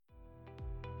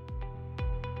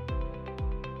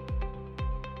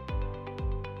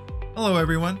Hello,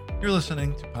 everyone. You're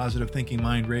listening to Positive Thinking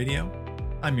Mind Radio.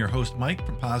 I'm your host, Mike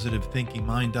from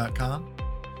PositiveThinkingMind.com.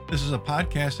 This is a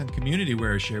podcast and community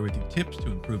where I share with you tips to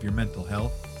improve your mental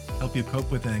health, help you cope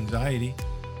with anxiety,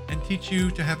 and teach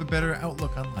you to have a better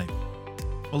outlook on life.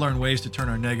 We'll learn ways to turn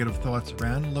our negative thoughts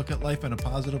around and look at life in a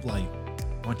positive light.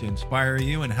 I want to inspire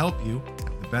you and help you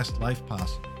have the best life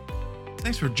possible.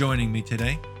 Thanks for joining me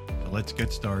today. So let's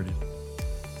get started.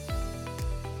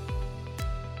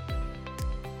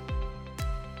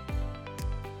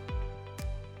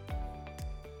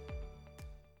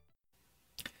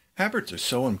 Habits are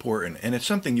so important, and it's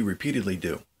something you repeatedly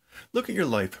do. Look at your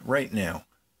life right now.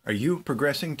 Are you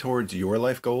progressing towards your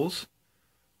life goals?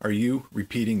 Are you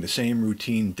repeating the same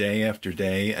routine day after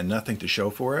day and nothing to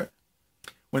show for it?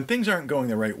 When things aren't going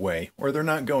the right way, or they're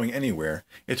not going anywhere,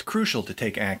 it's crucial to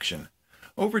take action.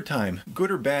 Over time, good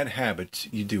or bad habits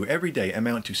you do every day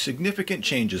amount to significant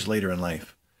changes later in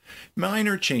life.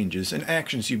 Minor changes and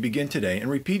actions you begin today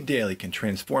and repeat daily can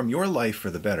transform your life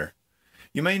for the better.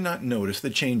 You may not notice the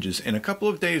changes in a couple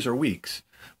of days or weeks,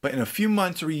 but in a few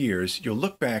months or years, you'll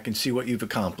look back and see what you've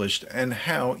accomplished and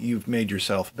how you've made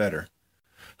yourself better.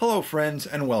 Hello, friends,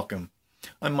 and welcome.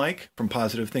 I'm Mike from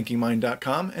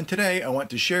PositiveThinkingMind.com, and today I want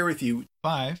to share with you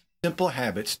 5 simple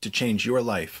habits to change your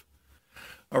life.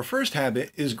 Our first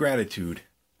habit is gratitude,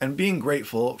 and being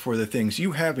grateful for the things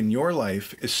you have in your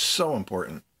life is so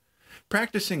important.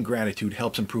 Practicing gratitude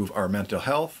helps improve our mental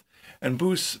health and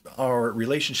boosts our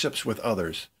relationships with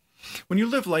others. When you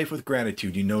live life with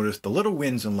gratitude, you notice the little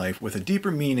wins in life with a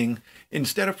deeper meaning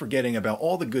instead of forgetting about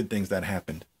all the good things that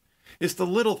happened. It's the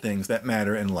little things that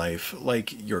matter in life,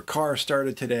 like your car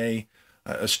started today,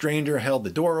 a stranger held the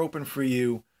door open for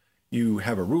you, you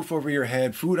have a roof over your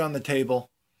head, food on the table.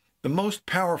 The most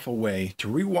powerful way to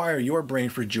rewire your brain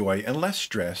for joy and less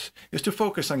stress is to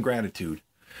focus on gratitude.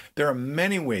 There are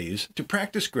many ways to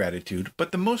practice gratitude,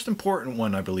 but the most important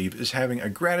one, I believe, is having a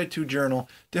gratitude journal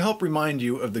to help remind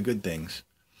you of the good things.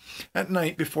 At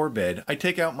night before bed, I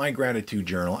take out my gratitude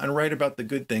journal and write about the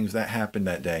good things that happened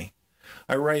that day.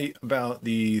 I write about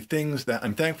the things that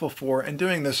I'm thankful for, and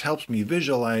doing this helps me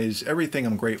visualize everything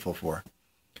I'm grateful for.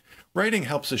 Writing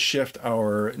helps us shift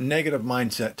our negative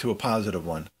mindset to a positive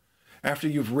one. After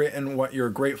you've written what you're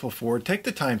grateful for, take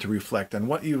the time to reflect on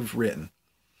what you've written.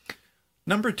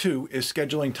 Number 2 is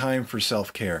scheduling time for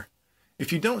self-care.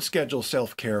 If you don't schedule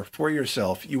self-care for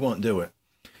yourself, you won't do it.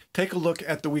 Take a look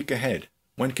at the week ahead.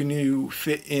 When can you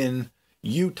fit in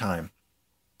you time?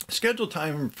 Schedule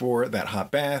time for that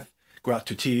hot bath, go out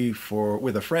to tea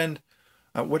with a friend.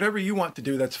 Whatever you want to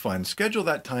do that's fun, schedule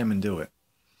that time and do it.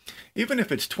 Even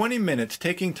if it's 20 minutes,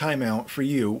 taking time out for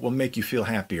you will make you feel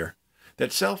happier.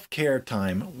 That self-care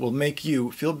time will make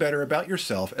you feel better about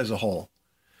yourself as a whole.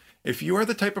 If you are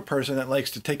the type of person that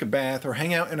likes to take a bath or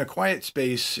hang out in a quiet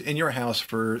space in your house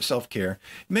for self-care,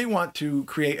 you may want to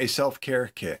create a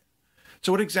self-care kit.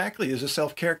 So what exactly is a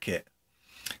self-care kit?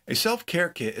 A self-care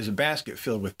kit is a basket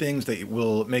filled with things that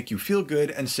will make you feel good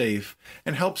and safe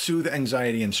and help soothe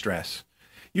anxiety and stress.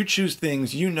 You choose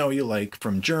things you know you like,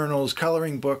 from journals,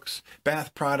 coloring books,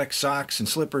 bath products, socks, and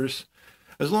slippers,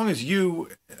 as long as you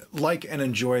like and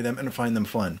enjoy them and find them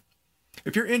fun.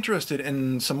 If you're interested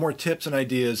in some more tips and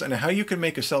ideas on how you can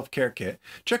make a self-care kit,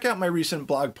 check out my recent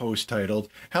blog post titled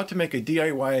How to Make a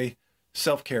DIY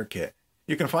Self-Care Kit.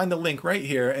 You can find the link right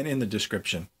here and in the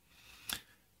description.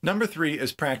 Number 3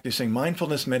 is practicing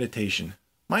mindfulness meditation.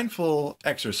 Mindful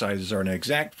exercises are an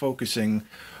exact focusing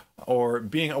or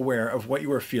being aware of what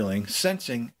you are feeling,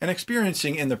 sensing, and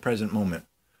experiencing in the present moment.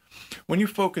 When you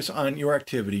focus on your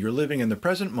activity, you're living in the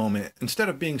present moment instead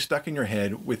of being stuck in your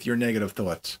head with your negative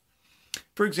thoughts.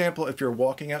 For example, if you're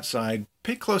walking outside,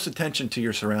 pay close attention to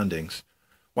your surroundings.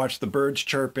 Watch the birds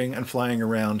chirping and flying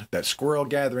around, that squirrel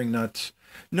gathering nuts.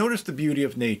 Notice the beauty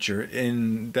of nature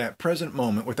in that present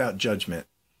moment without judgment.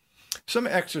 Some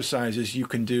exercises you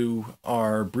can do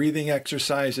are breathing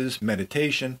exercises,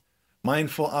 meditation,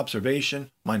 mindful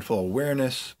observation, mindful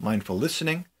awareness, mindful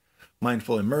listening,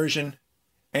 mindful immersion,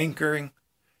 anchoring,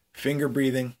 finger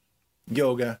breathing,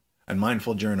 yoga, and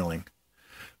mindful journaling.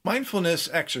 Mindfulness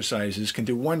exercises can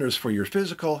do wonders for your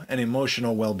physical and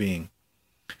emotional well-being.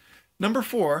 Number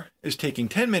 4 is taking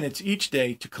 10 minutes each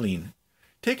day to clean.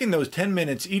 Taking those 10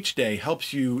 minutes each day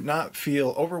helps you not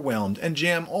feel overwhelmed and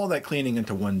jam all that cleaning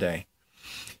into one day.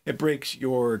 It breaks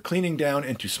your cleaning down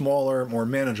into smaller, more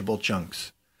manageable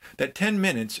chunks. That 10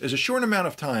 minutes is a short amount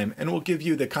of time and will give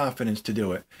you the confidence to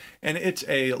do it, and it's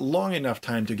a long enough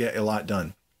time to get a lot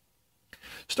done.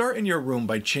 Start in your room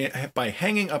by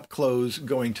hanging up clothes,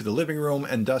 going to the living room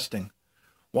and dusting.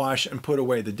 Wash and put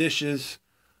away the dishes.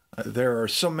 There are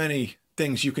so many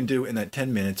things you can do in that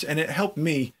 10 minutes, and it helped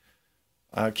me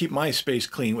keep my space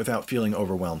clean without feeling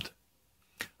overwhelmed.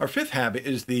 Our fifth habit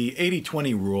is the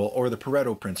 80-20 rule, or the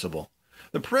Pareto principle.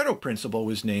 The Pareto principle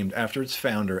was named after its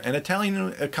founder, an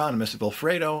Italian economist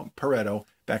Vilfredo Pareto,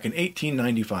 back in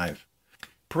 1895.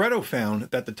 Pareto found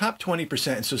that the top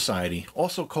 20% in society,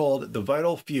 also called the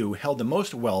vital few, held the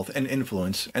most wealth and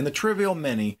influence, and the trivial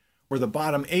many were the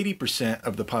bottom 80%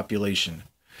 of the population.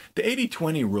 The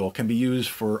 80-20 rule can be used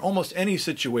for almost any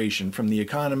situation, from the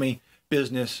economy,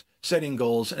 business, setting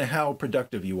goals, and how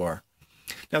productive you are.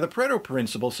 Now, the Pareto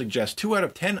principle suggests 2 out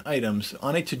of 10 items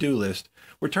on a to-do list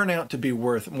would turn out to be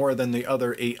worth more than the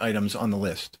other 8 items on the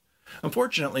list.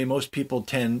 Unfortunately, most people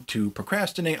tend to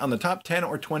procrastinate on the top 10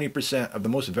 or 20% of the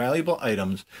most valuable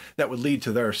items that would lead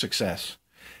to their success.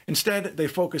 Instead, they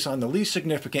focus on the least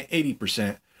significant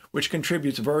 80%, which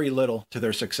contributes very little to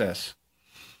their success.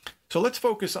 So let's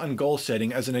focus on goal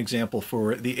setting as an example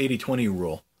for the 80-20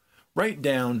 rule. Write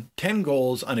down 10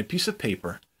 goals on a piece of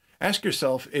paper. Ask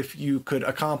yourself, if you could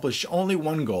accomplish only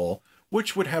one goal,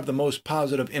 which would have the most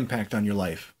positive impact on your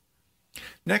life?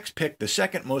 Next, pick the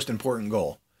second most important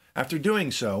goal. After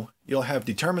doing so, you'll have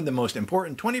determined the most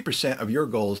important 20% of your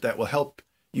goals that will help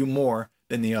you more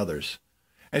than the others.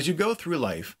 As you go through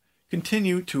life,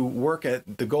 continue to work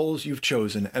at the goals you've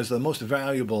chosen as the most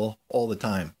valuable all the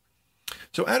time.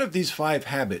 So out of these 5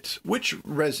 habits, which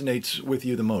resonates with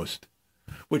you the most?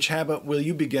 Which habit will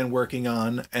you begin working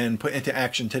on and put into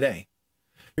action today?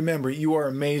 Remember, you are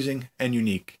amazing and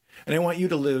unique, and I want you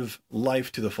to live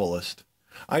life to the fullest.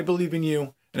 I believe in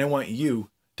you, and I want you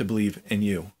to believe in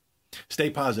you. Stay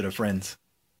positive, friends.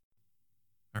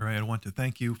 All right, I want to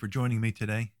thank you for joining me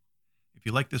today. If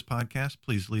you like this podcast,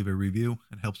 please leave a review.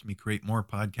 It helps me create more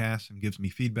podcasts and gives me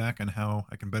feedback on how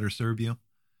I can better serve you.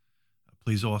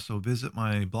 Please also visit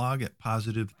my blog at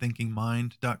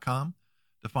positivethinkingmind.com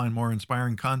to find more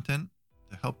inspiring content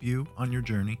to help you on your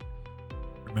journey.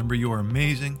 Remember, you are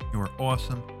amazing. You are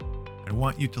awesome. I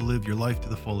want you to live your life to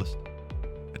the fullest.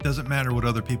 It doesn't matter what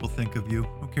other people think of you.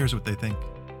 Who cares what they think?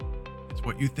 It's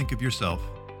what you think of yourself.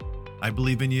 I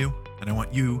believe in you, and I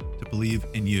want you to believe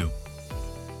in you.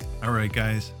 All right,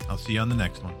 guys, I'll see you on the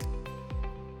next one.